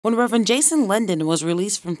When Reverend Jason London was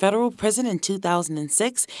released from federal prison in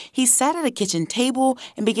 2006, he sat at a kitchen table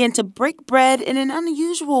and began to break bread in an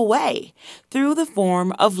unusual way, through the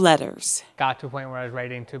form of letters. Got to a point where I was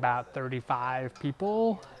writing to about 35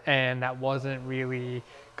 people, and that wasn't really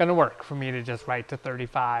gonna work for me to just write to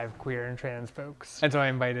 35 queer and trans folks. And so I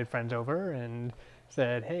invited friends over and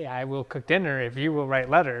said, hey, I will cook dinner if you will write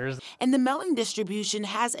letters. And the mailing distribution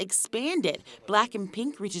has expanded. Black and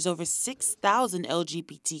Pink reaches over 6,000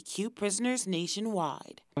 LGBTQ prisoners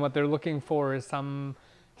nationwide. And what they're looking for is some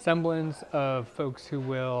semblance of folks who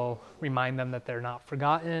will remind them that they're not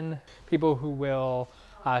forgotten, people who will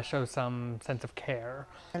show some sense of care.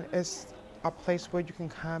 And it's a place where you can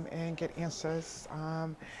come and get answers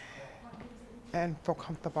and feel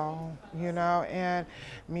comfortable, and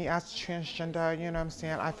me as transgender, what I'm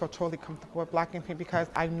saying, I feel totally comfortable with Black and Pink because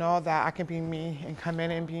I know that I can be me and come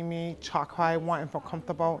in and be me, talk how I want and feel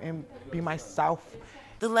comfortable and be myself.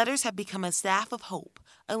 The letters have become a staff of hope,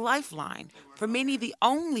 a lifeline, for many the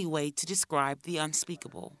only way to describe the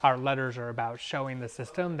unspeakable. Our letters are about showing the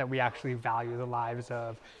system that we actually value the lives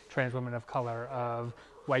of trans women of color, of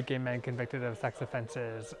white gay men convicted of sex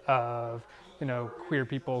offenses, of queer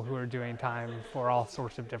people who are doing time for all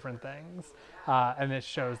sorts of different things. And it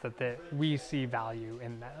shows that we see value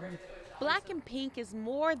in them. Black and Pink is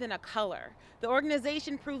more than a color. The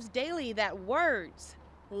organization proves daily that words,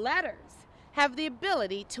 letters, have the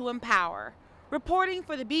ability to empower. Reporting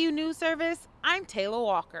for the BU News Service, I'm Taylor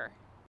Walker.